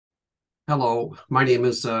Hello, my name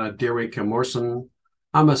is Derek Morrison.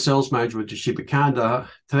 I'm a sales manager with Toshiba Canada.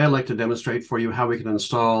 Today, I'd like to demonstrate for you how we can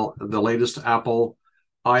install the latest Apple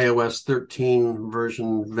iOS 13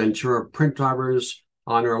 version Ventura print drivers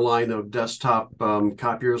on our line of desktop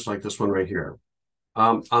copiers like this one right here.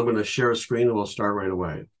 I'm going to share a screen and we'll start right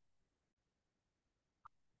away.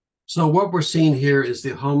 So what we're seeing here is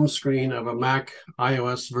the home screen of a Mac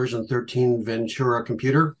iOS version 13 Ventura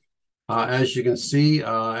computer. As you can see,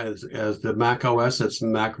 as the Mac OS, it's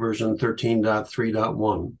Mac version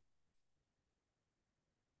 13.3.1.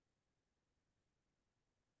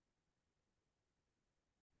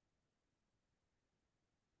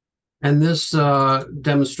 And this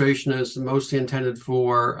demonstration is mostly intended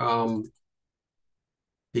for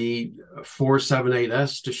the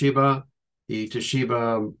 478S Toshiba, the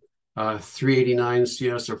Toshiba 389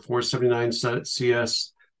 CS or 479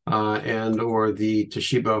 CS, and or the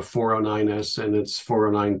Toshiba 409S and its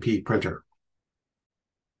 409P printer.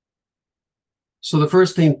 So the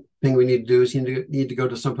first thing we need to do is you need to go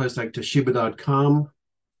to someplace like Toshiba.com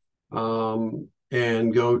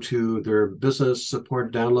and go to their business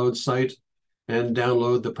support download site and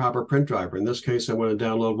download the proper print driver. In this case, I want to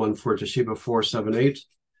download one for Toshiba 478,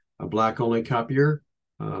 a black only copier.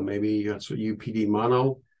 Maybe that's what UPD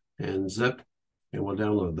mono and zip, and we'll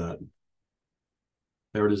download that.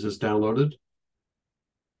 There it is, it's downloaded.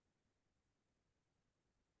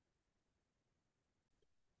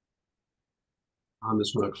 I'm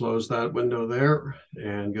just going to close that window there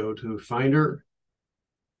and go to Finder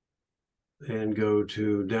and go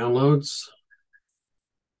to Downloads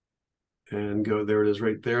and go, there it is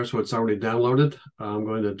right there. So it's already downloaded. I'm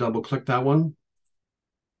going to double click that one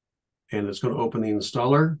and it's going to open the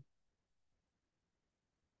installer.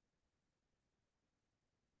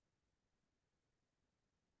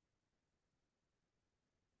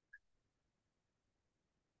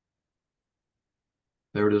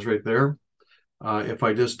 There it is right there. If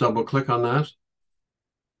I just double click on that,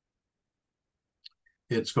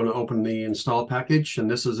 it's going to open the install package.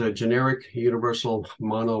 And this is a generic universal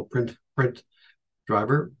mono print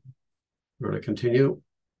driver. We're going to continue.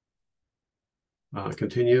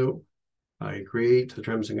 Continue. I agree to the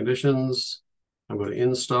terms and conditions. I'm going to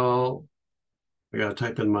install. I got to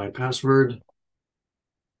type in my password.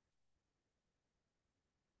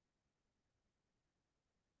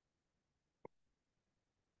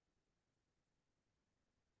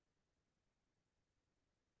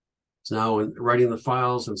 It's now writing the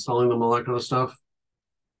files, installing them, all that kind of stuff.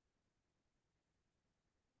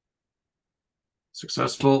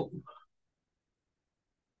 Successful.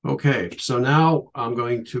 Okay, so now I'm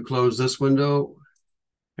going to close this window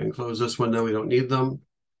and close this window. We don't need them.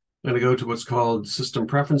 I'm going to go to what's called System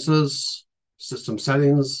Preferences, System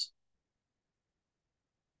Settings.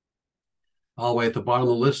 All the way at the bottom of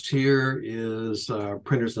the list here is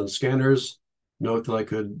printers and scanners. Note that I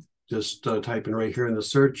could just type in right here in the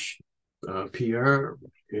search, PR,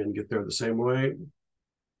 and get there the same way.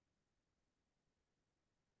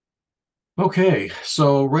 Okay,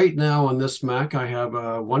 so right now on this Mac, I have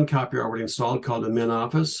one copier already installed called the Min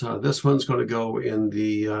Office. This one's going to go in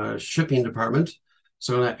the shipping department.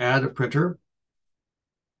 So I'm going to add a printer.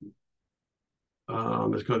 It's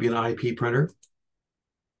going to be an IP printer,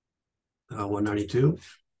 192.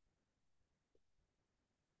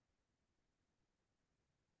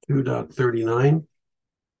 2.39.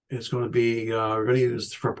 It's going to be, we're going to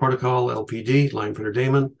use for protocol LPD, line printer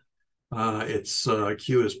daemon. Its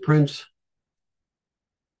Q is print.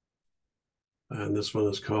 And this one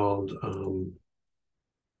is called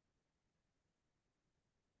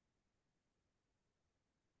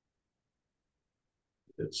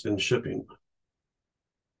it's in shipping.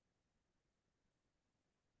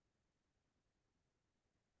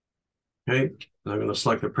 Okay, I'm going to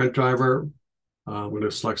select the print driver. I'm going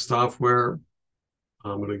to select software.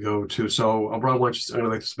 I'm going to go to, so I'll probably want you, I'm going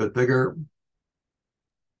to make this a bit bigger.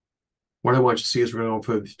 What I want you to see is we're going to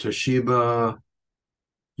put Toshiba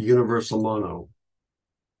Universal Mono.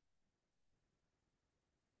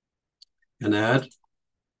 And add.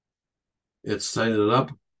 It's setting it up.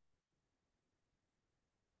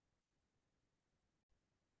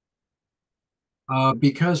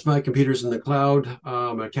 Because my computer's in the cloud,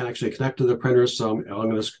 I can't actually connect to the printer, so I'm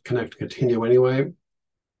going to connect to continue anyway.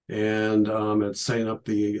 And it's setting up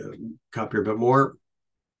the copier a bit more.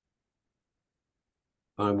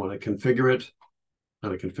 I want to configure it. How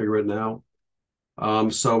to configure it now.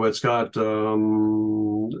 So it's got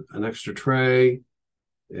an extra tray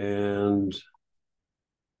and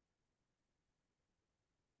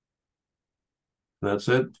that's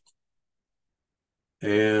it.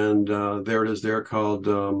 And there it is there called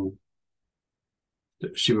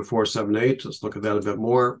Toshiba 478. Let's look at that a bit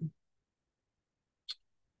more.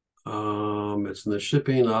 It's in the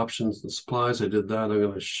shipping options and supplies. I did that. I'm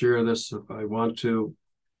going to share this if I want to.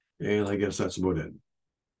 And I guess that's about it.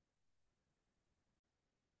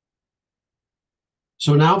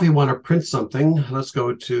 So now if you want to print something, let's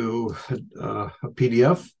go to a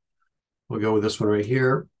PDF. We'll go with this one right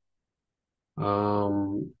here.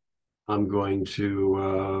 I'm going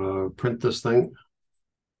to print this thing.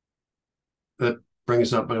 That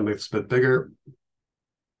brings up, I'm going to make this a bit bigger.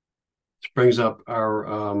 It brings up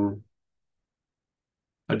our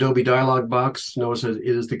Adobe dialog box. Notice it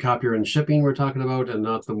is the copier and shipping we're talking about and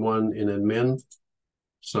not the one in admin.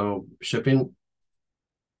 So shipping.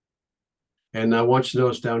 And I want you to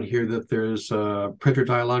notice down here that there's a printer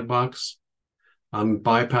dialog box. I'm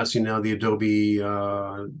bypassing now the Adobe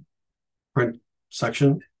print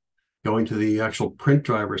section, going to the actual print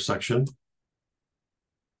driver section.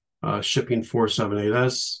 Shipping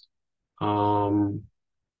 478S. I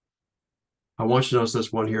want you to notice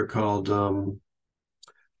this one here called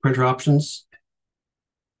printer options.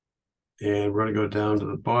 And we're going to go down to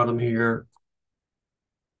the bottom here.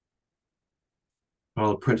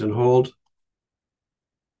 Called print and hold.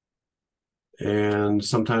 And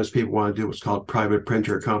sometimes people want to do what's called private print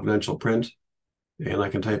or confidential print. And I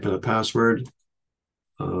can type in a password.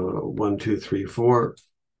 1, 2, 3, 4.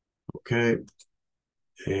 Okay.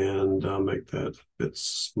 And I'll make that a bit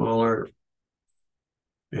smaller.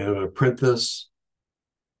 And I'm going to print this.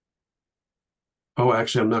 Oh,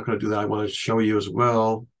 actually, I'm not going to do that. I want to show you as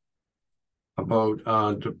well about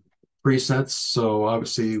the presets. So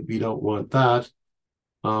obviously, we don't want that.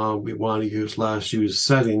 We want to use last used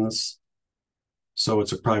settings. So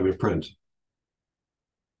it's a private print.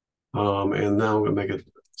 And now I'm going to make it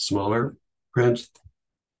smaller. Print.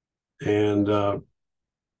 And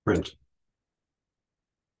print.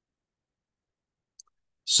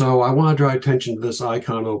 So I want to draw attention to this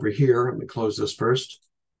icon over here. Let me close this first.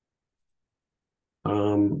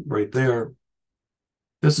 Right there.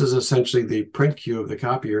 This is essentially the print queue of the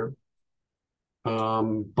copier.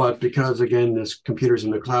 But because, again, this computer's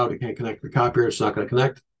in the cloud, it can't connect to the copier. It's not going to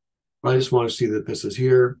connect. But I just want to see that this is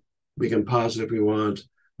here. We can pause it if we want.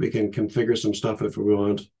 We can configure some stuff if we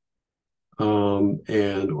want.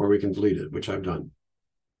 Or we can delete it, which I've done.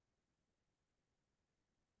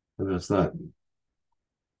 And that's that.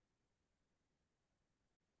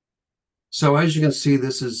 So as you can see,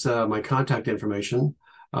 this is my contact information.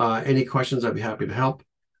 Any questions, I'd be happy to help.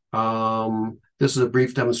 This is a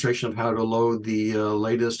brief demonstration of how to load the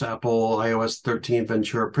latest Apple iOS 13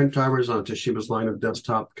 Ventura print drivers on Toshiba's line of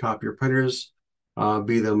desktop copier printers,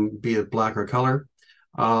 be it black or color.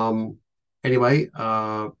 Anyway,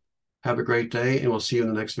 have a great day, and we'll see you in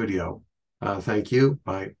the next video. Thank you.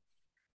 Bye.